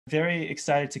Very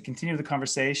excited to continue the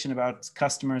conversation about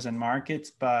customers and markets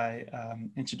by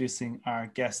introducing our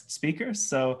guest speakers.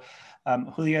 So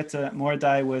Julieta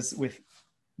Moradei was with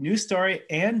News Story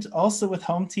and also with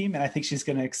Hometeam, and I think she's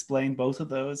going to explain both of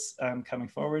those coming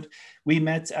forward. We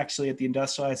met actually at the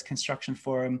Industrialized Construction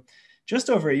Forum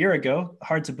just over a year ago.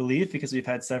 Hard to believe because we've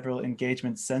had several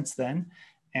engagements since then.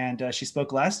 And she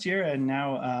spoke last year, and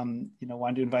now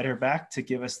wanted to invite her back to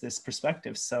give us this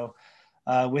perspective. So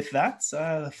with that,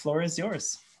 the floor is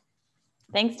yours.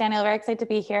 Thanks, Daniel. Very excited to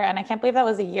be here. And I can't believe that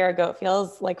was a year ago. It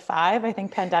feels like 5. I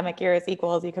think pandemic years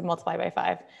equals, you could multiply by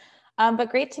 5. But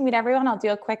great to meet everyone. I'll do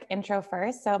a quick intro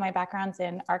first. So my background's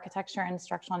in architecture and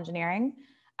structural engineering.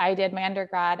 I did my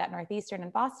undergrad at Northeastern in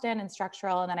Boston in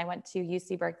structural, and then I went to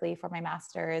UC Berkeley for my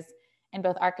master's in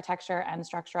both architecture and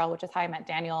structural, which is how I met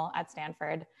Daniel at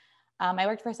Stanford. I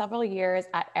worked for several years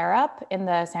at Arup in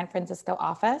the San Francisco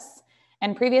office.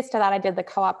 And previous to that, I did the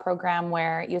co-op program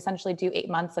where you essentially do 8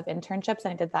 months of internships,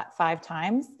 and I did that 5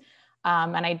 times.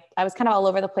 And I was kind of all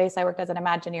over the place. I worked as an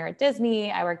Imagineer at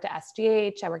Disney. I worked at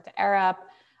SGH. I worked at Arup.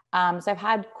 So I've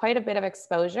had quite a bit of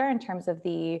exposure in terms of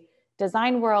the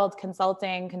design world,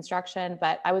 consulting, construction,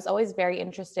 but I was always very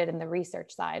interested in the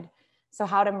research side. So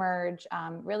how to merge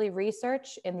really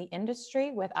research in the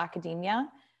industry with academia,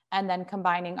 and then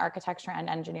combining architecture and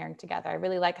engineering together. I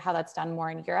really like how that's done more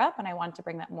in Europe, and I want to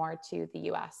bring that more to the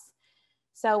US.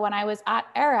 So when I was at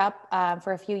Arup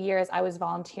for a few years, I was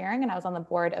volunteering, and I was on the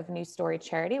board of News Story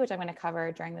Charity, which I'm going to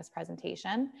cover during this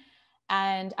presentation.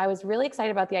 And I was really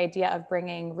excited about the idea of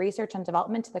bringing research and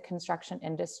development to the construction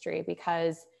industry,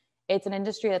 because it's an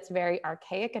industry that's very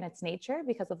archaic in its nature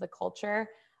because of the culture.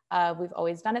 We've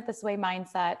always done it this way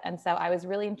mindset. And so I was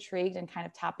really intrigued and kind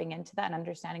of tapping into that and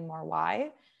understanding more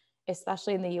why,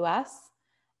 especially in the US.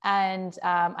 And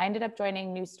I ended up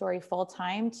joining News Story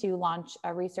full-time to launch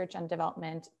a research and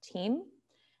development team.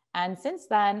 And since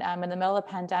then, in the middle of the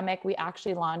pandemic, we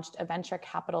actually launched a venture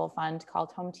capital fund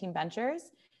called Hometeam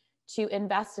Ventures to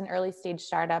invest in early stage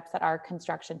startups that are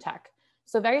construction tech.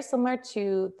 So very similar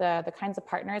to the kinds of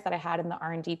partners that I had in the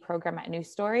R&D program at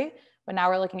News Story, but now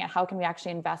we're looking at how can we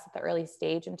actually invest at the early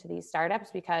stage into these startups,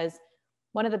 because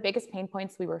one of the biggest pain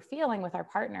points we were feeling with our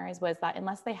partners was that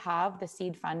unless they have the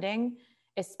seed funding,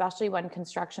 especially when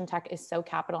construction tech is so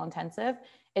capital intensive,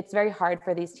 it's very hard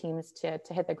for these teams to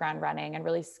hit the ground running and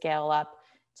really scale up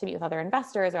to meet with other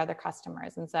investors or other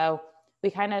customers. And so we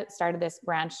kind of started this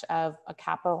branch of a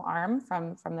capital arm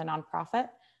from the nonprofit,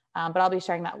 but I'll be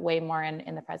sharing that way more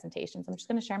in the presentation. So I'm just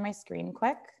going to share my screen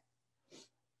quick.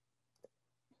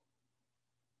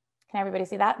 Can everybody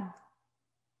see that?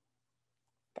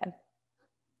 Good.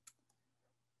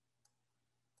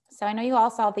 So I know you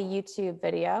all saw the YouTube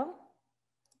video.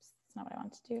 That's not what I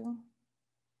want to do.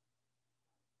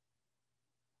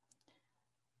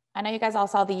 I know you guys all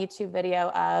saw the YouTube video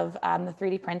of the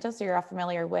 3D printer, so you're all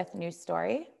familiar with News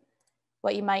Story.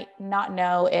 What you might not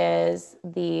know is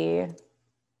the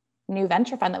new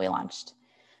venture fund that we launched.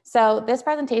 So this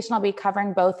presentation, I'll be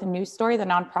covering both News Story, the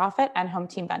nonprofit, and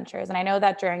Hometeam Ventures. And I know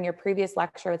that during your previous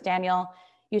lecture with Daniel,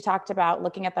 you talked about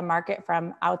looking at the market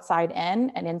from outside in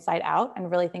and inside out,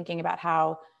 and really thinking about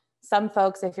how some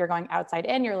folks, if you're going outside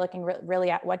in, you're looking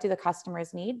really at what do the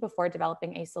customers need before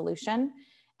developing a solution.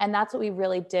 And that's what we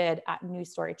really did at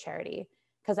News Story Charity.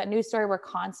 Because at News Story, we're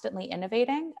constantly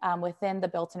innovating within the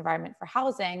built environment for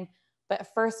housing, but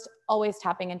first always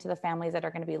tapping into the families that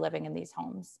are going to be living in these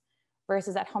homes.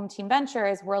 Versus at Hometeam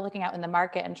Ventures, we're looking out in the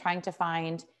market and trying to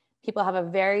find people have a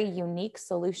very unique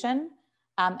solution.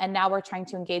 And now we're trying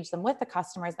to engage them with the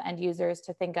customers, the end users,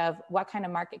 to think of what kind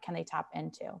of market can they tap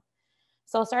into.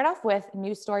 So I'll start off with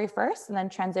News Story first, and then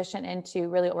transition into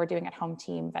really what we're doing at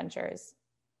Hometeam Ventures.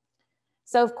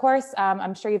 So of course,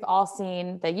 I'm sure you've all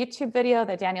seen the YouTube video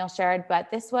that Daniel shared,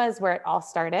 but this was where it all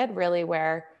started, really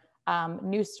where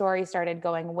News Story started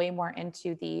going way more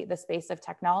into the space of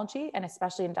technology, and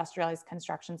especially industrialized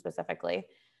construction specifically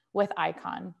with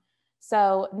Icon.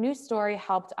 So News Story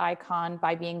helped Icon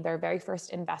by being their very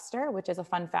first investor, which is a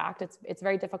fun fact. It's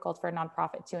very difficult for a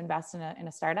nonprofit to invest in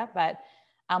a startup, but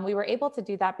we were able to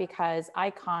do that because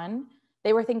Icon,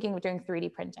 they were thinking of doing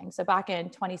 3D printing. So back in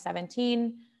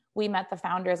 2017, we met the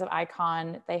founders of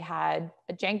Icon. They had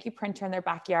a janky printer in their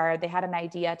backyard. They had an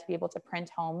idea to be able to print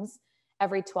homes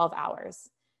every 12 hours.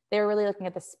 They were really looking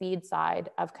at the speed side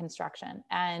of construction.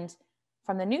 And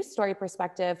from the News Story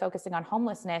perspective, focusing on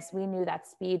homelessness, we knew that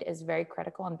speed is very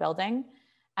critical in building.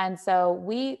 And so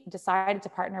we decided to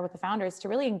partner with the founders to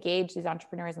really engage these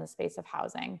entrepreneurs in the space of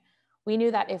housing. We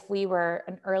knew that if we were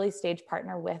an early stage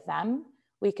partner with them,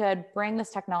 we could bring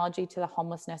this technology to the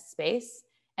homelessness space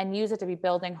and use it to be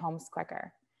building homes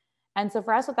quicker. And so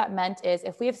for us, what that meant is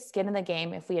if we have skin in the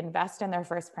game, if we invest in their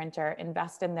first printer,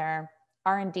 invest in their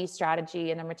R&D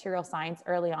strategy and their material science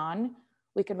early on,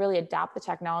 we could really adapt the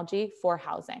technology for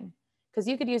housing. Because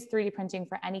you could use 3D printing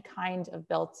for any kind of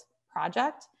built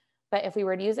project, but if we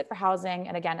were to use it for housing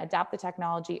and again, adapt the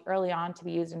technology early on to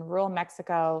be used in rural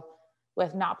Mexico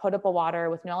with not potable water,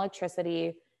 with no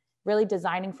electricity, really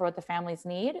designing for what the families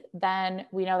need, then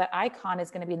we know that Icon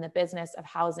is going to be in the business of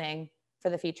housing for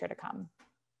the future to come.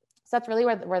 So that's really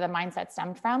where the mindset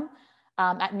stemmed from.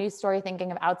 At News Story,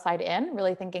 thinking of outside in,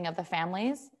 really thinking of the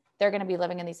families. They're going to be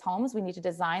living in these homes. We need to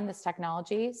design this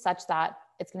technology such that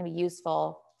it's going to be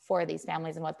useful for these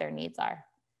families and what their needs are.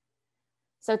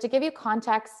 So to give you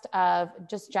context of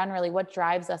just generally what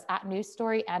drives us at News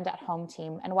Story and at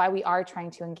Hometeam and why we are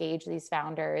trying to engage these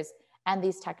founders and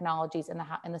these technologies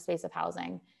in the space of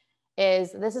housing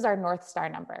is this is our North Star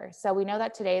number. So we know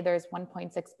that today there's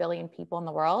 1.6 billion people in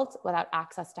the world without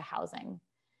access to housing.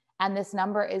 And this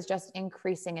number is just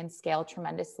increasing in scale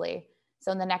tremendously.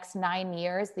 So in the next 9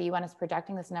 years, the UN is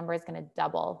projecting this number is going to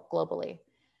double globally.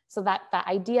 So that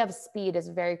idea of speed is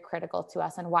very critical to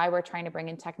us and why we're trying to bring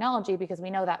in technology, because we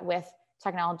know that with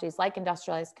technologies like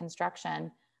industrialized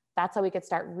construction, that's how we could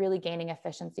start really gaining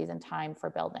efficiencies and time for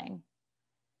building.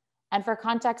 And for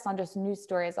context on just News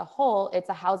Story as a whole, it's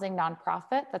a housing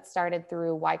nonprofit that started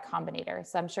through Y Combinator.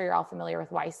 So I'm sure you're all familiar with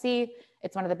YC.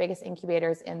 It's one of the biggest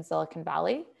incubators in Silicon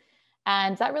Valley.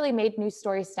 And that really made News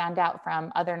Story stand out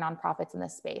from other nonprofits in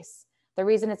this space. The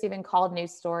reason it's even called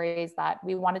News Story is that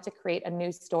we wanted to create a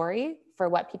news story for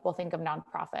what people think of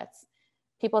nonprofits.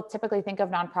 People typically think of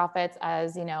nonprofits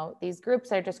as, these groups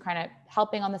that are just kind of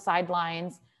helping on the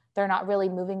sidelines. They're not really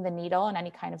moving the needle in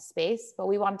any kind of space, but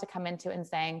we wanted to come into it and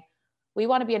saying, we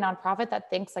want to be a nonprofit that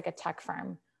thinks like a tech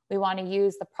firm. We want to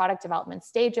use the product development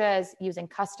stages, using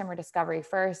customer discovery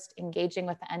first, engaging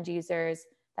with the end users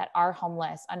that are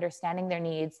homeless, understanding their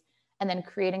needs, and then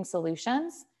creating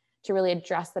solutions to really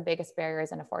address the biggest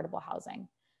barriers in affordable housing.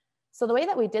 So the way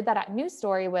that we did that at News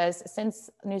Story was, since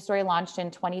News Story launched in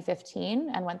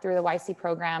 2015 and went through the YC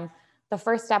program, the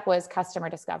first step was customer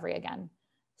discovery again.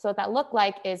 So what that looked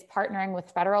like is partnering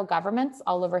with federal governments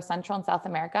all over Central and South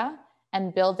America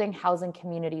and building housing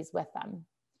communities with them.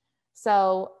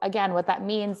 So again, what that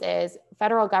means is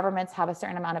federal governments have a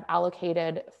certain amount of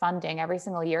allocated funding every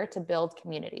single year to build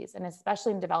communities. And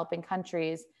especially in developing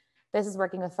countries, this is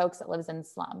working with folks that lives in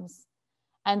slums.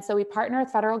 And so we partner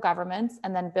with federal governments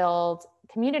and then build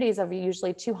communities of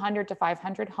usually 200 to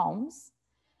 500 homes.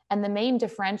 And the main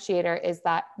differentiator is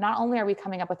that not only are we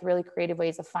coming up with really creative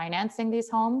ways of financing these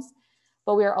homes,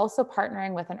 but we are also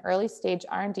partnering with an early stage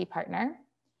R&D partner.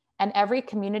 And every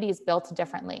community is built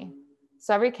differently.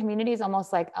 So every community is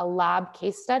almost like a lab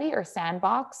case study or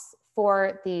sandbox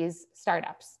for these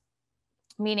startups.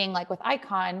 Meaning, like with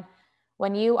Icon,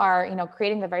 when you are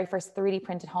creating the very first 3D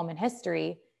printed home in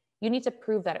history, you need to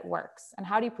prove that it works. And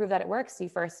how do you prove that it works? You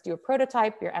first do a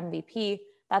prototype, your MVP.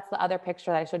 That's the other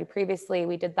picture that I showed you previously.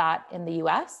 We did that in the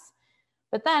US.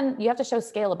 But then you have to show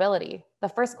scalability. The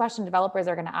first question developers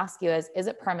are going to ask you is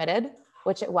it permitted?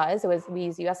 Which it was. We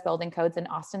use US building codes in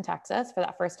Austin, Texas for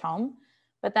that first home.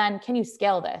 But then can you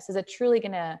scale this? Is it truly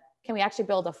can we actually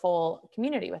build a full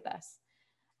community with this?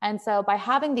 And so by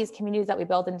having these communities that we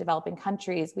build in developing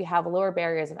countries, we have lower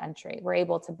barriers of entry. We're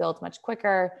able to build much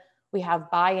quicker. We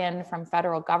have buy-in from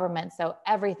federal government. So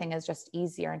everything is just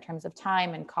easier in terms of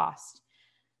time and cost.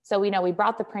 So we know we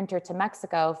brought the printer to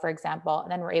Mexico, for example,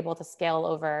 and then we're able to scale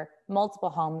over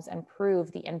multiple homes and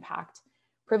prove the impact.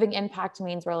 Proving impact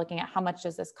means we're looking at how much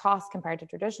does this cost compared to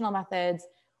traditional methods?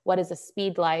 What is the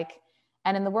speed like?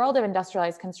 And in the world of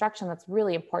industrialized construction, that's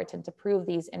really important to prove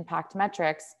these impact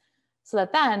metrics so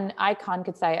that then Icon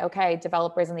could say, okay,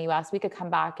 developers in the US, we could come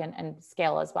back and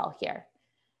scale as well here.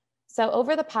 So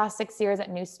over the past 6 years at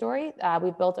News Story,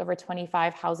 we've built over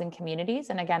 25 housing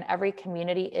communities. And again, every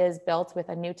community is built with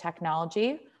a new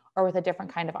technology or with a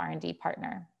different kind of R&D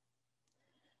partner.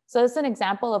 So this is an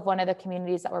example of one of the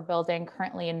communities that we're building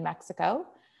currently in Mexico.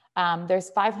 There's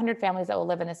 500 families that will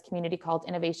live in this community called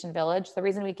Innovation Village. The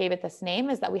reason we gave it this name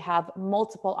is that we have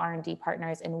multiple R&D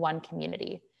partners in one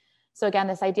community. So again,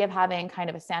 this idea of having kind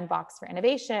of a sandbox for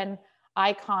innovation,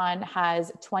 Icon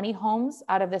has 20 homes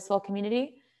out of this whole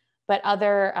community, but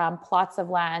other plots of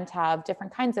land have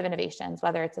different kinds of innovations,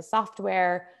 whether it's a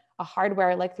software, a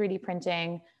hardware like 3D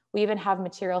printing. We even have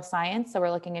material science. So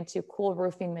we're looking into cool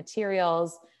roofing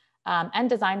materials and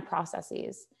design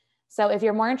processes. So if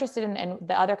you're more interested in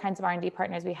the other kinds of R&D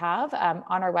partners we have,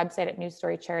 on our website at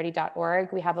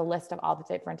newsstorycharity.org, we have a list of all the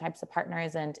different types of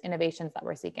partners and innovations that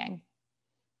we're seeking.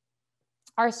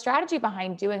 Our strategy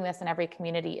behind doing this in every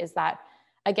community is that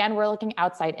Again, we're looking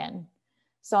outside in.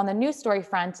 So on the news story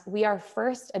front, we are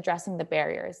first addressing the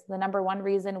barriers. The number one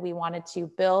reason we wanted to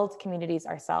build communities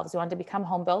ourselves, we wanted to become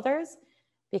home builders,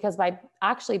 because by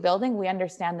actually building, we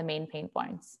understand the main pain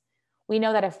points. We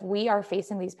know that if we are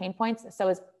facing these pain points, so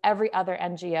is every other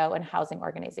NGO and housing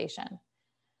organization.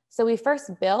 So we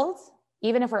first build,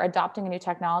 even if we're adopting a new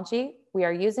technology, we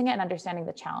are using it and understanding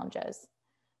the challenges.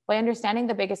 By understanding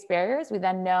the biggest barriers, we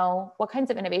then know what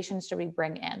kinds of innovations should we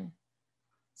bring in.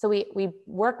 So we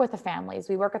work with the families,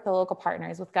 we work with the local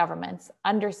partners, with governments,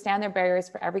 understand their barriers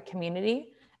for every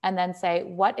community, and then say,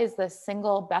 what is the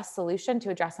single best solution to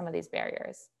address some of these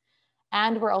barriers?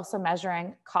 And we're also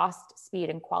measuring cost, speed,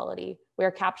 and quality. We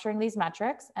are capturing these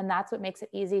metrics, and that's what makes it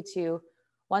easy to,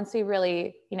 once we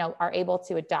really, are able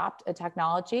to adopt a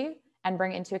technology and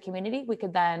bring it into a community, we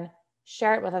could then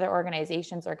share it with other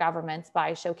organizations or governments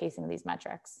by showcasing these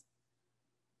metrics.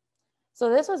 So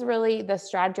this was really the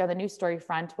strategy on the news story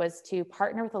front, was to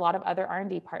partner with a lot of other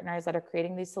R&D partners that are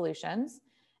creating these solutions,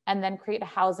 and then create a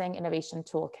housing innovation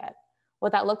toolkit.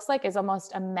 What that looks like is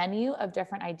almost a menu of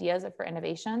different ideas for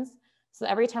innovations. So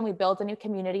every time we build a new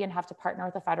community and have to partner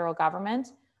with the federal government,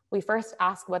 we first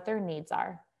ask what their needs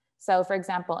are. So for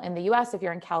example, in the US, if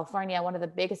you're in California, one of the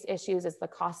biggest issues is the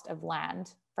cost of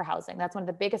land for housing. That's one of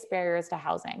the biggest barriers to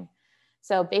housing.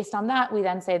 So based on that, we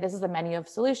then say, this is a menu of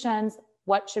solutions.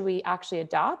 What should we actually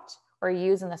adopt or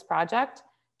use in this project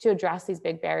to address these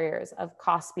big barriers of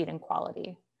cost, speed, and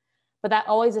quality? But that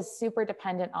always is super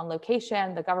dependent on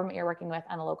location, the government you're working with,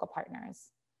 and the local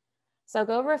partners. So I'll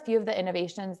go over a few of the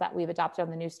innovations that we've adopted on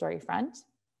the news story front.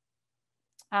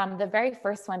 The very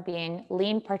first one being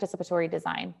lean participatory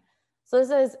design. So this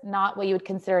is not what you would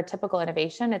consider a typical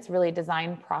innovation. It's really a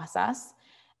design process,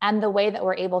 and the way that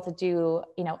we're able to do,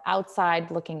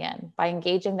 outside looking in, by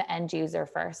engaging the end user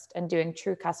first and doing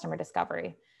true customer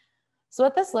discovery. So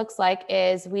what this looks like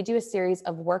is we do a series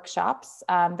of workshops,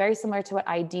 very similar to what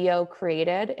IDEO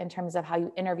created in terms of how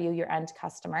you interview your end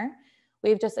customer.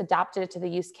 We've just adapted it to the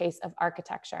use case of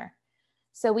architecture.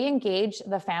 So we engage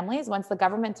the families. Once the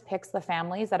government picks the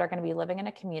families that are going to be living in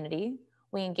a community,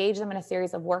 we engage them in a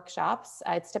series of workshops.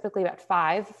 It's typically about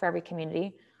 5 for every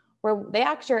community, where they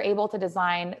actually are able to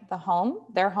design the home,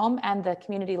 their home, and the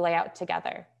community layout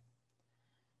together.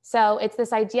 So it's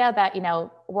this idea that,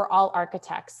 we're all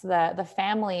architects. The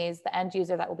families, the end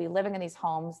user that will be living in these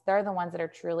homes, they're the ones that are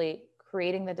truly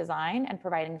creating the design and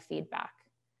providing feedback.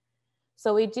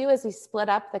 So what we do is we split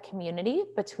up the community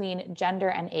between gender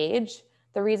and age.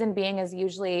 The reason being is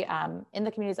usually in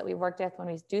the communities that we've worked with, when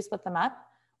we do split them up,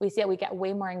 we see that we get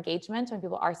way more engagement when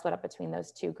people are split up between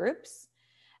those two groups.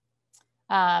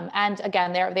 And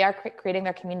again, they are creating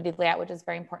their community layout, which is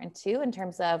very important too, in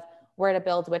terms of where to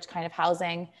build which kind of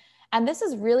housing. And this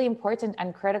is really important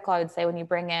and critical, I would say, when you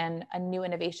bring in a new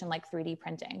innovation like 3D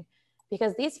printing,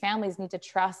 because these families need to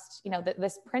trust,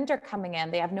 this printer coming in,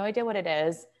 they have no idea what it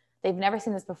is. They've never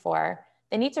seen this before.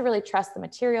 They need to really trust the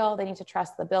material. They need to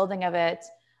trust the building of it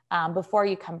before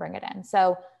you come bring it in.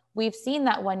 So we've seen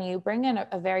that when you bring in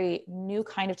a very new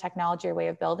kind of technology or way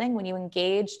of building, when you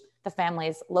engage the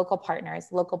families, local partners,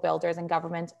 local builders, and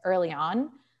government early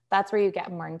on, that's where you get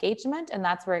more engagement, and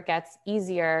that's where it gets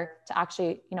easier to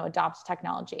actually, adopt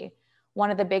technology.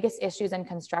 One of the biggest issues in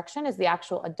construction is the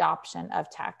actual adoption of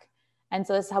tech. And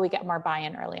so this is how we get more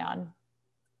buy-in early on.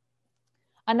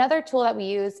 Another tool that we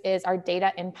use is our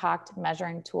data impact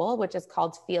measuring tool, which is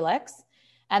called Felix.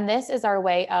 And this is our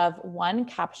way of, one,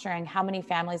 capturing how many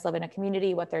families live in a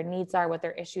community, what their needs are, what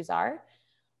their issues are.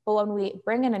 But when we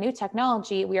bring in a new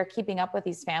technology, we are keeping up with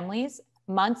these families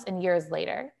months and years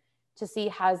later to see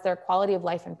has their quality of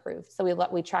life improved. So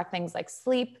we track things like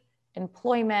sleep,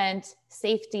 employment,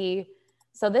 safety.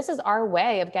 So this is our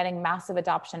way of getting massive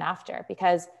adoption after,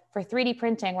 because for 3D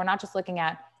printing, we're not just looking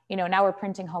at, now we're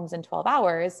printing homes in 12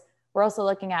 hours. We're also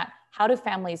looking at, how do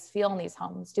families feel in these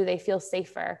homes? Do they feel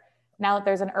safer? Now that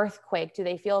there's an earthquake, do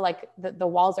they feel like the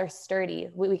walls are sturdy?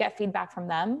 We get feedback from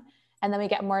them, and then we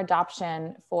get more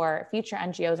adoption for future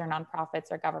NGOs or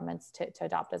nonprofits or governments to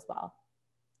adopt as well.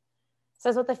 So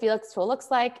that's what the Felix tool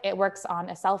looks like. It works on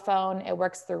a cell phone. It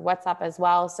works through WhatsApp as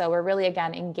well. So we're really,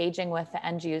 again, engaging with the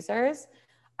end users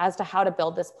as to how to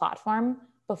build this platform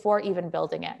before even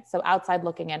building it. So outside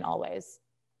looking in always.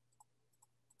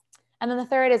 And then the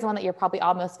third is one that you're probably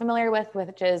all most familiar with,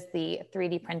 which is the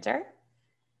 3D printer.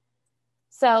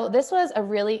 So this was a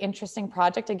really interesting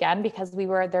project, again, because we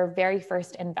were their very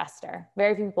first investor.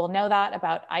 Very few people know that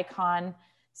about Icon.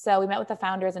 So we met with the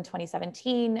founders in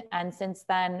 2017. And since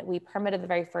then, we permitted the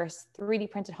very first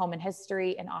 3D printed home in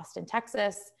history in Austin,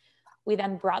 Texas. We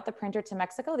then brought the printer to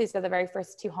Mexico. These are the very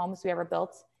first 2 homes we ever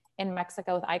built in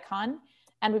Mexico with Icon.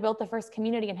 and we built the first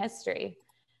community in history.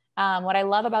 What I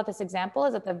love about this example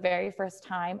is that the very first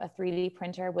time a 3D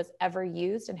printer was ever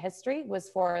used in history was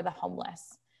for the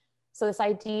homeless. So this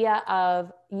idea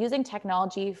of using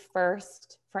technology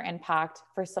first for impact,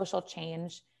 for social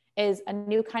change, is a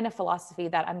new kind of philosophy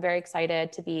that I'm very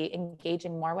excited to be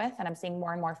engaging more with. And I'm seeing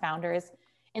more and more founders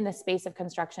in the space of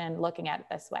construction looking at it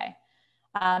this way.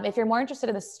 If you're more interested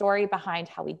in the story behind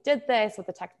how we did this, what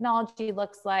the technology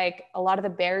looks like, a lot of the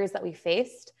barriers that we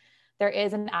faced, there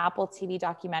is an Apple TV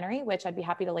documentary, which I'd be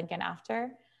happy to link in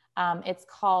after. It's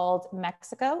called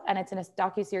Mexico, and it's in a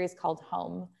docuseries called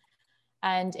Home.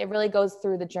 And it really goes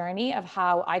through the journey of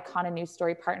how Icon and News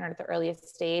Story partnered at the earliest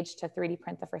stage to 3D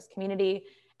print the first community,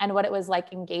 and what it was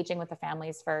like engaging with the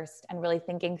families first and really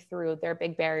thinking through their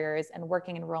big barriers and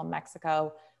working in rural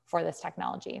Mexico for this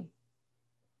technology.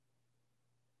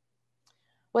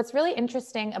 What's really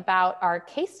interesting about our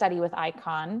case study with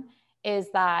Icon is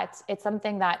that it's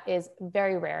something that is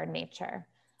very rare in nature.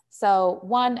 So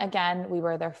one, again, we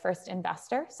were their first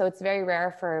investor. So it's very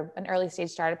rare for an early stage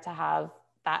startup to have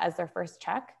that as their first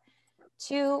check.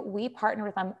 Two, we partnered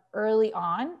with them early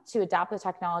on to adapt the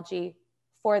technology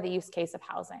for the use case of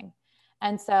housing.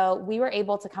 And so we were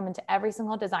able to come into every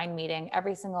single design meeting,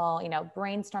 every single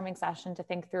brainstorming session to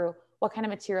think through what kind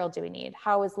of material do we need?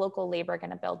 How is local labor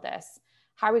going to build this?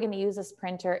 How are we going to use this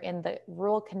printer in the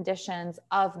rural conditions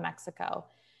of Mexico?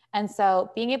 And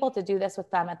so being able to do this with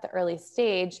them at the early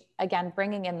stage, again,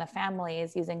 bringing in the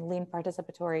families using lean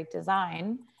participatory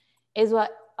design is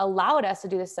what allowed us to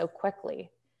do this so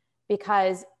quickly,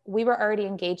 because we were already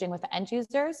engaging with the end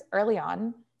users early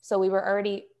on. So we were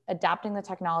already adapting the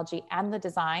technology and the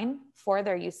design for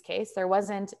their use case. There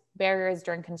wasn't barriers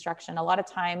during construction. A lot of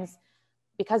times,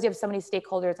 because you have so many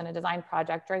stakeholders in a design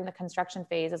project, during the construction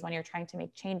phase is when you're trying to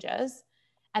make changes.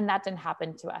 And that didn't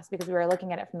happen to us because we were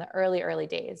looking at it from the early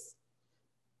days.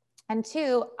 And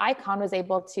two, Icon was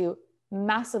able to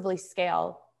massively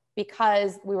scale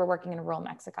because we were working in rural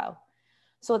Mexico.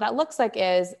 So what that looks like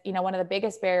is, one of the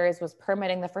biggest barriers was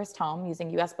permitting the first home using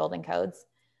US building codes.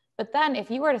 But then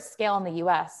if you were to scale in the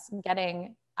US,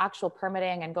 getting actual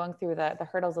permitting and going through the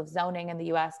hurdles of zoning in the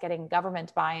US, getting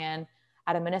government buy-in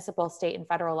at a municipal, state, and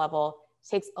federal level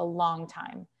takes a long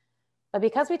time. But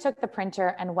because we took the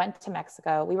printer and went to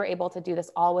Mexico, we were able to do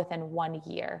this all within 1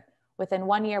 year. Within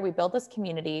 1 year, we built this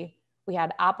community. We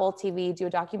had Apple TV do a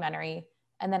documentary,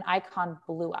 and then Icon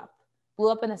blew up.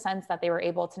 Blew up in the sense that they were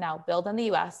able to now build in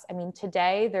the US. I mean,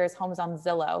 today there's homes on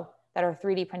Zillow that are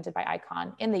 3D printed by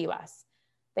Icon in the US.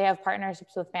 They have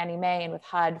partnerships with Fannie Mae and with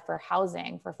HUD for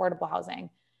housing, for affordable housing,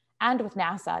 and with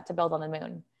NASA to build on the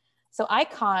moon. So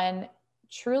Icon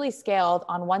truly scaled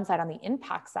on one side, on the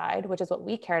impact side, which is what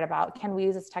we cared about. Can we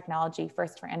use this technology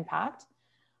first for impact?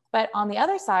 But on the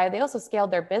other side, they also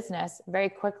scaled their business very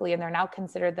quickly, and they're now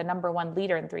considered the #1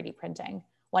 leader in 3D printing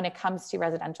when it comes to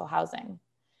residential housing.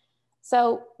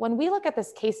 So when we look at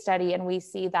this case study and we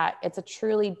see that it's a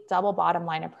truly double bottom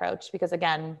line approach, because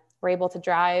again, we're able to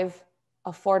drive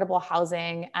affordable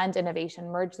housing and innovation,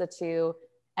 merge the two,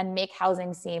 and make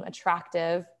housing seem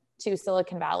attractive to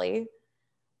Silicon Valley.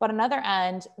 But on the other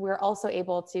end, we're also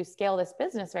able to scale this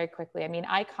business very quickly. I mean,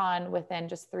 Icon, within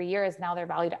just 3 years, now they're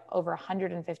valued at over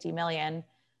 150 million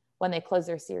when they close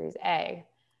their Series A.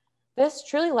 This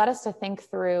truly led us to think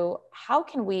through, how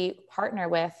can we partner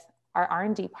with our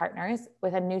R&D partners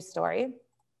with a News Story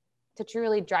to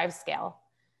truly drive scale?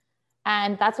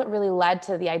 And that's what really led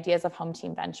to the ideas of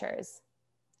Hometeam Ventures.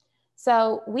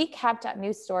 So we kept at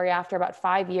News Story, after about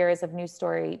 5 years of News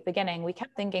Story beginning, we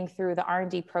kept thinking through the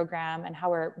R&D program and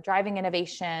how we're driving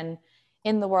innovation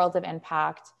in the world of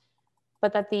impact.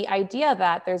 But that the idea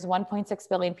that there's 1.6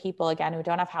 billion people, again, who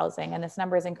don't have housing, and this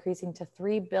number is increasing to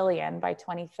 3 billion by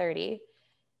 2030,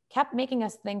 kept making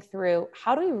us think through,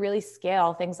 how do we really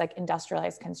scale things like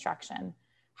industrialized construction?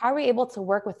 How are we able to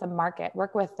work with the market,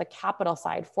 work with the capital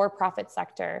side, for-profit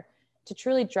sector, to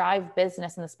truly drive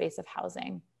business in the space of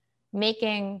housing,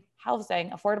 making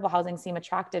housing, affordable housing, seem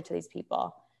attractive to these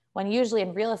people? When usually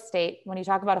in real estate, when you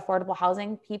talk about affordable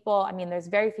housing, people, I mean, there's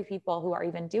very few people who are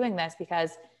even doing this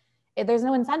because there's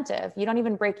no incentive. You don't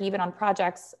even break even on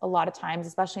projects a lot of times,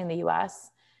 especially in the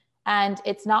US. And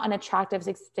it's not an attractive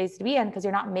space to be in because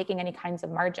you're not making any kinds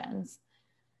of margins.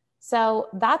 So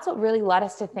that's what really led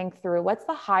us to think through, what's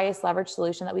the highest leverage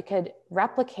solution that we could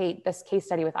replicate this case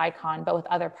study with Icon, but with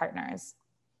other partners.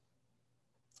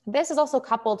 This is also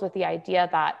coupled with the idea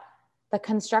that the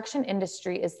construction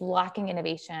industry is lacking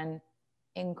innovation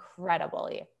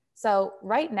incredibly. So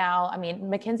right now, I mean,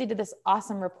 McKinsey did this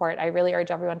awesome report. I really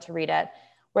urge everyone to read it,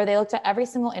 where they looked at every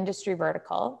single industry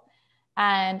vertical.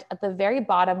 And at the very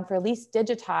bottom for least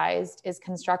digitized is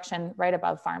construction, right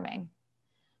above farming.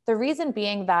 The reason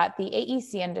being that the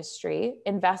AEC industry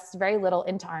invests very little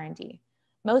into R&D.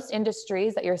 Most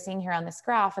industries that you're seeing here on this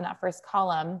graph in that first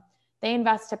column, they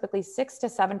invest typically 6 to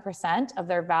 7% of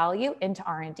their value into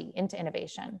R&D, into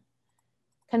innovation.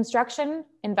 Construction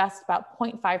invests about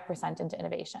 0.5% into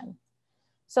innovation.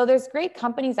 So there's great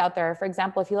companies out there. For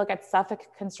example, if you look at Suffolk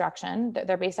Construction,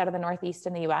 they're based out of the Northeast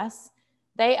in the US.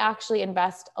 They actually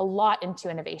invest a lot into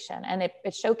innovation, and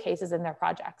it showcases in their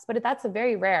projects, but that's a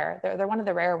very rare, they're one of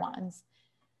the rare ones.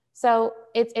 So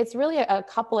it's really a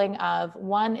coupling of,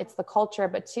 one, it's the culture,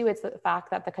 but two, it's the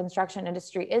fact that the construction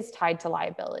industry is tied to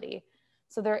liability.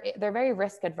 So they're very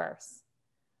risk adverse.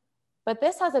 But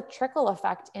this has a trickle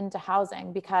effect into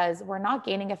housing because we're not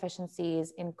gaining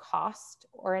efficiencies in cost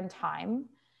or in time.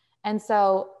 And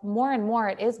so more and more,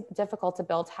 it is difficult to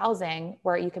build housing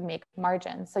where you can make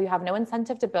margins. So you have no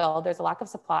incentive to build, there's a lack of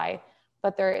supply,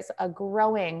 but there is a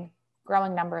growing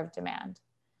number of demand.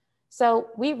 So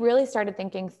we really started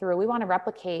thinking through, we want to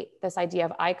replicate this idea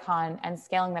of icon and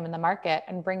scaling them in the market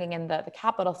and bringing in the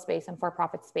capital space and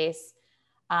for-profit space,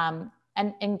 and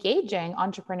engaging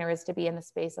entrepreneurs to be in the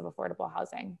space of affordable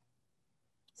housing.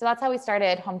 So that's how we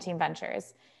started Hometeam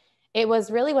Ventures. It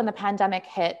was really when the pandemic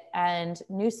hit and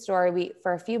news story,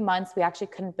 for a few months, we actually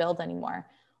couldn't build anymore.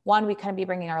 One, we couldn't be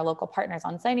bringing our local partners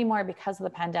on site anymore because of the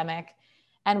pandemic.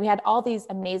 And we had all these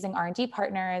amazing R&D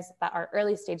partners that are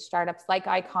early stage startups like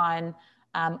Icon,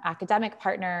 academic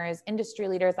partners, industry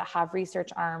leaders that have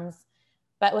research arms.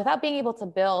 But without being able to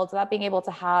build, without being able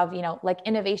to have, like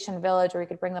Innovation Village, where we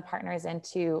could bring the partners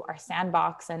into our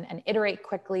sandbox and iterate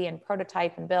quickly and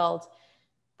prototype and build,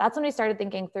 that's when we started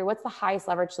thinking through what's the highest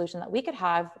leverage solution that we could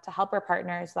have to help our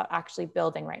partners without actually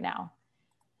building right now.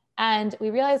 And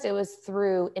we realized it was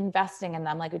through investing in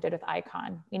them like we did with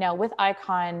Icon. With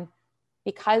Icon,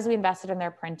 because we invested in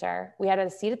their printer, we had a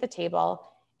seat at the table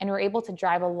and we were able to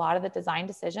drive a lot of the design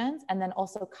decisions and then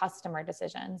also customer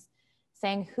decisions,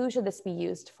 saying, who should this be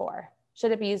used for?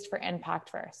 Should it be used for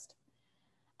impact first?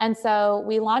 And so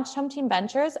we launched Hometeam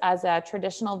Ventures as a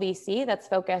traditional VC that's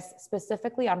focused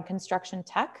specifically on construction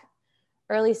tech,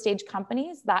 early stage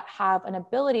companies that have an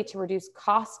ability to reduce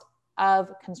cost of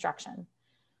construction.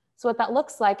 So what that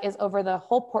looks like is over the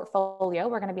whole portfolio,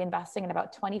 we're going to be investing in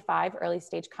about 25 early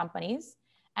stage companies.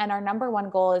 And our number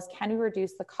one goal is, can we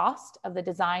reduce the cost of the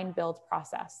design build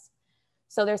process?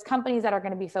 So there's companies that are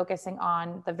going to be focusing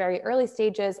on the very early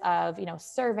stages of,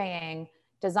 surveying,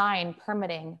 design,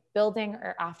 permitting, building,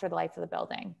 or after the life of the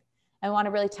building. And we want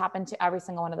to really tap into every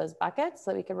single one of those buckets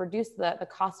so that we can reduce the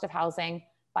cost of housing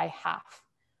by half.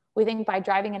 We think by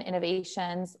driving in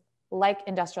innovations like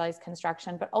industrialized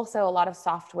construction, but also a lot of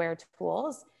software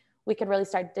tools, we could really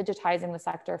start digitizing the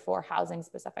sector for housing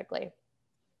specifically.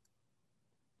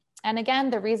 And again,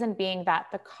 the reason being that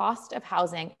the cost of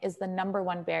housing is the number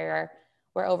one barrier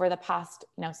where over the past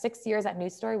 6 years at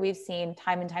News Story, we've seen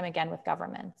time and time again with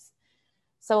governments.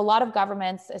 So a lot of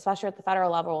governments, especially at the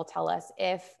federal level, will tell us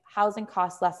if housing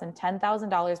costs less than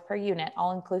 $10,000 per unit,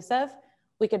 all inclusive,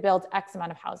 we could build X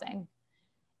amount of housing.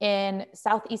 In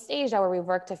Southeast Asia, where we've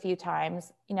worked a few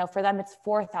times, for them, it's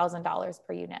 $4,000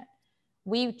 per unit.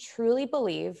 We truly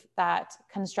believe that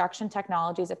construction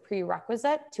technology is a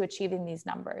prerequisite to achieving these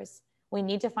numbers. We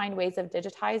need to find ways of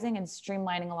digitizing and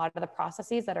streamlining a lot of the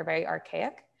processes that are very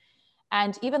archaic.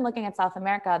 And even looking at South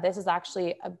America, this is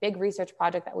actually a big research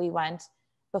project that we went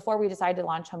before we decided to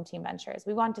launch Hometeam Ventures.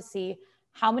 We want to see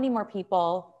how many more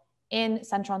people in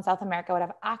Central and South America would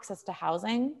have access to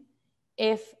housing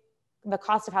if the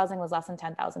cost of housing was less than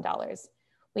 $10,000.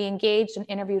 We engaged and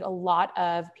interviewed a lot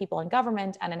of people in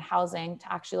government and in housing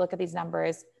to actually look at these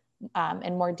numbers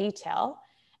in more detail.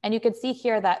 And you could see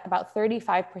here that about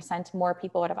 35% more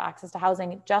people would have access to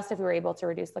housing just if we were able to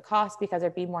reduce the cost, because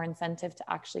there'd be more incentive to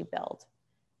actually build.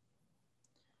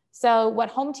 So what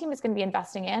Hometeam is going to be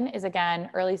investing in is, again,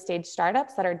 early stage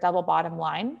startups that are double bottom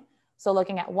line. So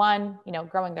looking at one,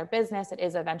 growing their business. It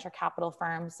is a venture capital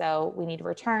firm, so we need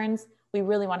returns. We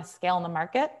really want to scale in the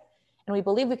market. And we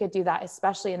believe we could do that,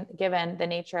 especially given the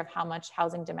nature of how much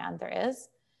housing demand there is.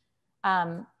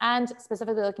 And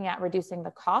specifically looking at reducing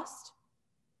the cost,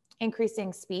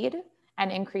 increasing speed, and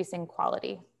increasing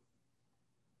quality.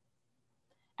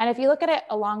 And if you look at it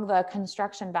along the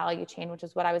construction value chain, which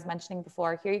is what I was mentioning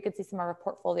before, here you could see some of our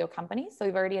portfolio companies. So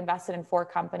we've already invested in 4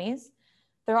 companies.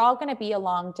 They're all going to be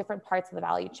along different parts of the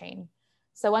value chain.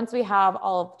 So once we have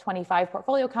all of 25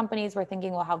 portfolio companies, we're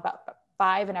thinking we'll have about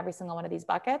 5 in every single one of these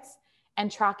buckets,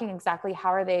 and tracking exactly how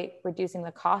are they reducing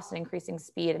the cost and increasing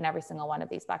speed in every single one of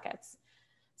these buckets.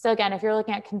 So again, if you're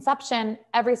looking at conception,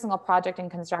 every single project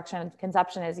in construction,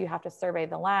 conception is you have to survey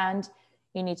the land,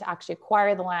 you need to actually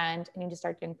acquire the land, and you need to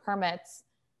start doing permits.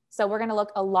 So we're gonna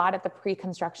look a lot at the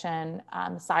pre-construction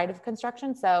side of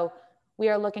construction. So we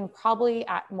are looking probably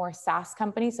at more SaaS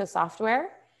companies, so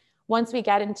software. Once we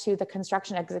get into the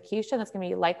construction execution, that's gonna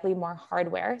be likely more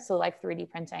hardware, so like 3D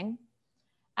printing.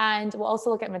 And we'll also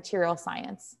look at material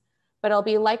science, but it'll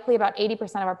be likely about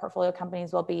 80% of our portfolio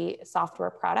companies will be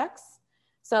software products.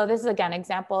 So this is, again,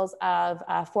 examples of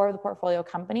 4 of the portfolio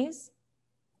companies.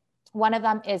 One of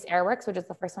them is Airworks, which is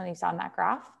the first one you saw in that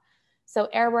graph. So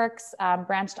Airworks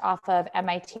branched off of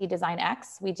MIT Design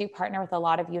X. We do partner with a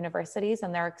lot of universities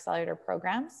and their accelerator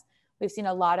programs. We've seen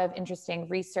a lot of interesting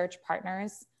research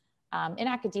partners in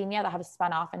academia that have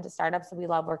spun off into startups, so we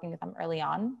love working with them early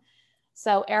on.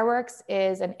 So Airworks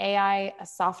is an AI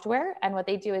software, and what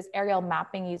they do is aerial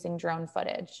mapping using drone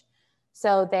footage.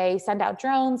 So they send out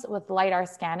drones with LiDAR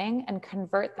scanning and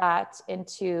convert that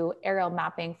into aerial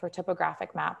mapping for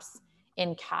topographic maps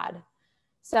in CAD.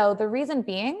 So the reason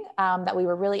being that we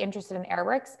were really interested in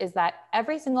Airworks is that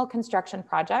every single construction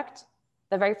project,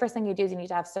 the very first thing you do is you need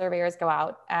to have surveyors go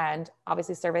out and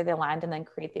obviously survey the land and then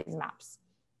create these maps.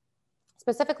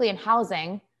 Specifically in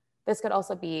housing, this could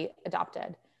also be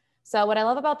adopted. So what I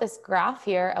love about this graph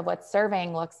here of what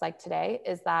surveying looks like today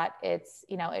is that it's,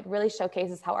 it really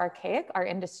showcases how archaic our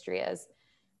industry is.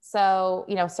 So,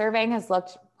 surveying has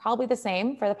looked probably the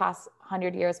same for the past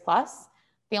 100 years plus.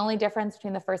 The only difference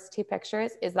between the first 2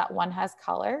 pictures is that one has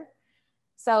color.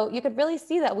 So you could really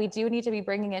see that we do need to be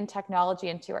bringing in technology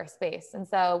into our space. And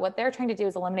so what they're trying to do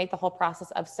is eliminate the whole process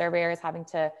of surveyors having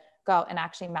to go out and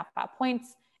actually map out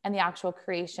points and the actual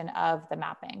creation of the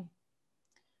mapping.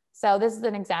 So this is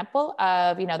an example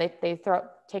of, they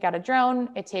take out a drone.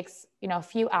 It takes, a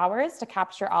few hours to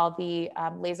capture all the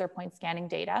laser point scanning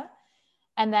data.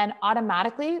 And then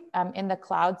automatically in the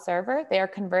cloud server, they are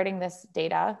converting this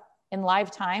data in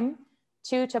live time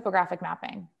to topographic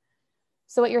mapping.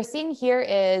 So what you're seeing here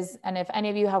is, and if any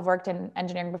of you have worked in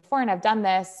engineering before and have done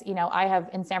this, I have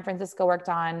in San Francisco worked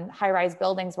on high-rise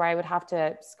buildings where I would have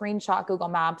to screenshot Google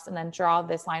Maps and then draw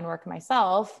this line work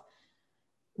myself.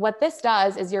 What this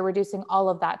does is you're reducing all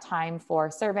of that time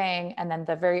for surveying and then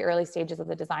the very early stages of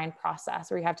the design process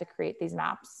where you have to create these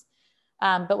maps.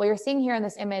 But what you're seeing here in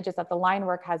this image is that the line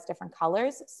work has different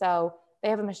colors. So they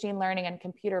have a machine learning and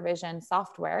computer vision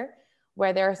software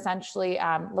where they're essentially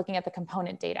looking at the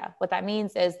component data. What that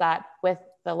means is that with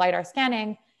the LiDAR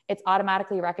scanning, it's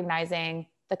automatically recognizing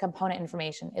the component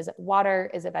information. Is it water?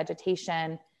 Is it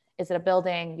vegetation? Is it a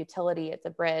building, utility? It's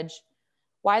a bridge.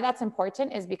 Why that's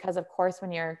important is because, of course,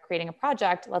 when you're creating a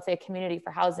project, let's say a community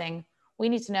for housing, we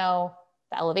need to know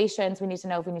the elevations. We need to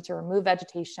know if we need to remove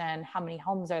vegetation, how many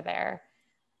homes are there.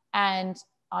 And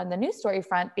on the news story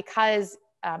front, because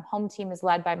Hometeam is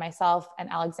led by myself and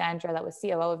Alexandra, that was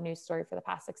COO of News Story for the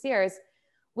past 6 years,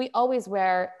 we always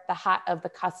wear the hat of the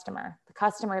customer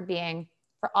being,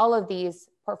 for all of these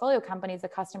portfolio companies, the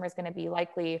customer is going to be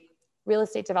likely real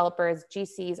estate developers,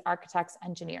 GCs, architects,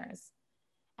 engineers.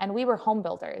 And we were home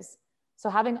builders. So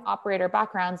having operator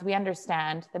backgrounds, we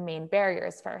understand the main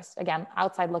barriers first, again,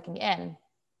 outside looking in.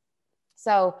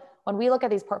 So when we look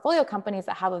at these portfolio companies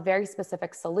that have a very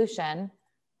specific solution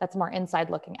that's more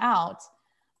inside looking out,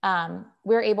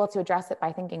 we're able to address it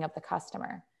by thinking of the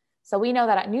customer. So we know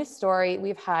that at News Story,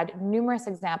 we've had numerous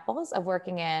examples of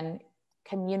working in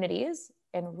communities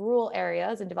in rural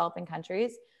areas in developing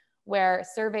countries where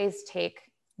surveys take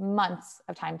months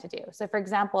of time to do. So for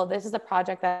example, this is a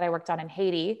project that I worked on in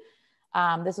Haiti.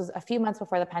 This was a few months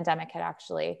before the pandemic hit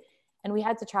actually. And we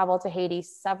had to travel to Haiti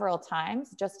several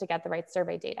times just to get the right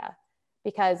survey data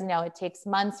because, it takes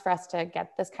months for us to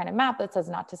get this kind of map that says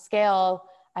not to scale.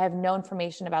 I have no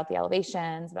information about the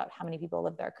elevations, about how many people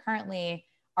live there currently.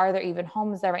 Are there even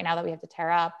homes there right now that we have to tear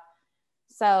up?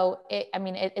 So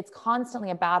it's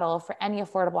constantly a battle for any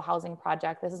affordable housing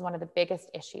project. This is one of the biggest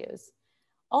issues.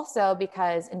 Also,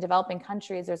 because in developing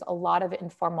countries, there's a lot of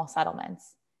informal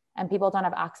settlements and people don't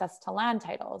have access to land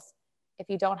titles. If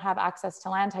you don't have access to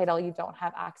land title, you don't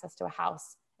have access to a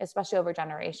house, especially over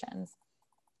generations.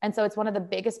 And so it's one of the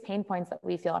biggest pain points that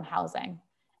we feel in housing.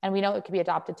 And we know it could be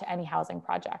adopted to any housing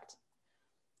project.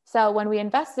 So when we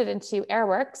invested into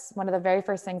Airworks, one of the very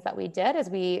first things that we did is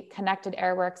we connected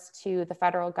Airworks to the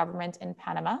federal government in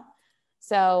Panama.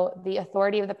 So the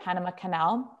authority of the Panama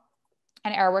Canal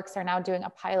and Airworks are now doing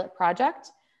a pilot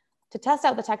project to test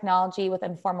out the technology with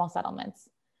informal settlements.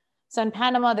 So in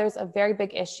Panama, there's a very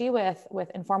big issue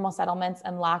with informal settlements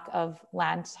and lack of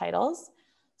land titles.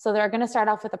 So they're going to start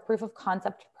off with a proof of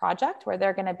concept project where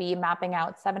they're going to be mapping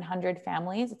out 700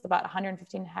 families. It's about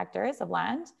 115 hectares of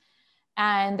land.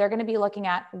 And they're going to be looking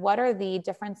at what are the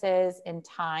differences in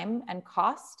time and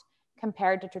cost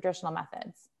compared to traditional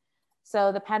methods.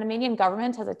 So the Panamanian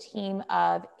government has a team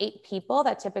of 8 people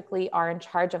that typically are in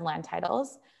charge of land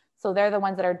titles. So they're the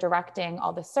ones that are directing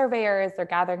all the surveyors, they're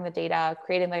gathering the data,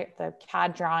 creating the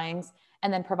CAD drawings,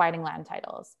 and then providing land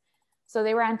titles. So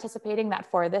they were anticipating that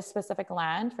for this specific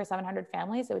land, for 700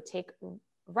 families, it would take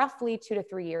roughly 2 to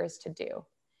 3 years to do.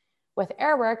 With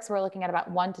Airworks, we're looking at about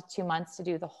 1 to 2 months to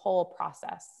do the whole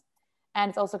process. And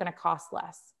it's also going to cost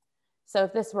less. So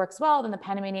if this works well, then the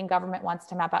Panamanian government wants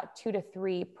to map out 2 to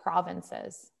 3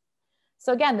 provinces.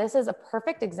 So again, this is a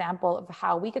perfect example of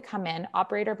how we could come in,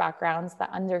 operator backgrounds that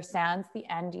understands the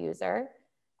end user,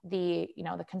 the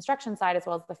construction side as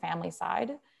well as the family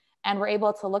side. And we're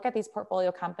able to look at these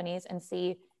portfolio companies and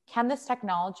see, can this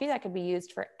technology that could be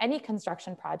used for any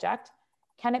construction project,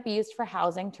 can it be used for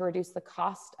housing to reduce the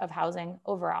cost of housing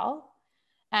overall?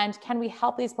 And can we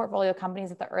help these portfolio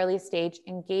companies at the early stage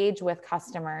engage with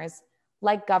customers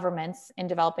like governments in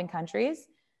developing countries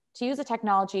to use the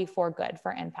technology for good,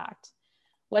 for impact?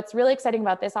 What's really exciting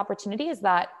about this opportunity is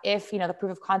that if the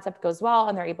proof of concept goes well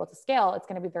and they're able to scale, it's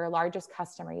going to be their largest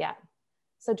customer yet.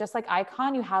 So just like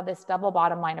Icon, you have this double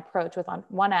bottom line approach with on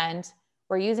one end,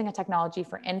 we're using a technology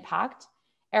for impact.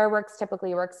 Airworks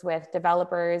typically works with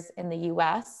developers in the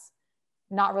US,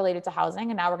 not related to housing,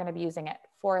 and now we're going to be using it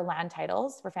for land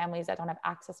titles for families that don't have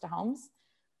access to homes.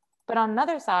 But on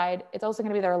another side, it's also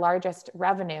going to be their largest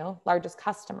revenue, largest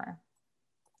customer.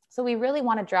 So we really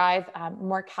want to drive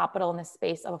more capital in this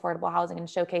space of affordable housing and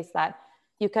showcase that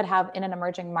you could have in an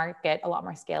emerging market a lot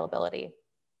more scalability.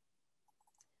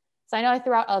 So I know I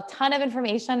threw out a ton of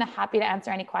information, happy to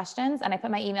answer any questions. And I put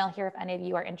my email here if any of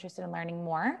you are interested in learning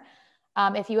more.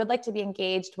 If you would like to be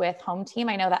engaged with Hometeam,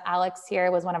 I know that Alex here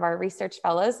was one of our research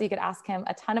fellows, so you could ask him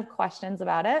a ton of questions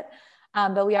about it.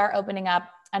 But we are opening up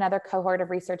another cohort of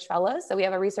research fellows. So we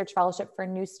have a research fellowship for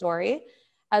New Story,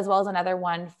 as well as another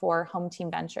one for Hometeam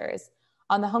Ventures.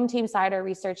 On the Hometeam side, our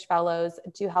research fellows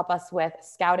do help us with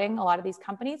scouting a lot of these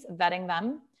companies, vetting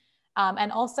them,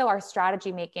 and also our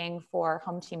strategy making for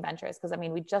Hometeam Ventures. Because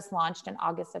we just launched in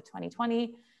August of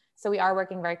 2020. So we are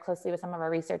working very closely with some of our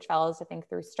research fellows to think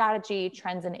through strategy,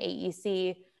 trends in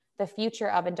AEC, the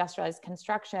future of industrialized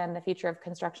construction, the future of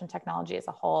construction technology as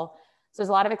a whole. So there's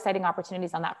a lot of exciting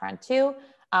opportunities on that front too.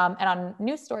 And on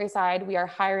New Story side, we are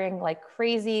hiring like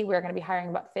crazy. We're going to be hiring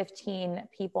about 15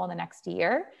 people in the next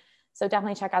year. So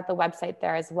definitely check out the website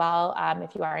there as well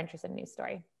if you are interested in New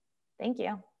Story. Thank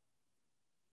you.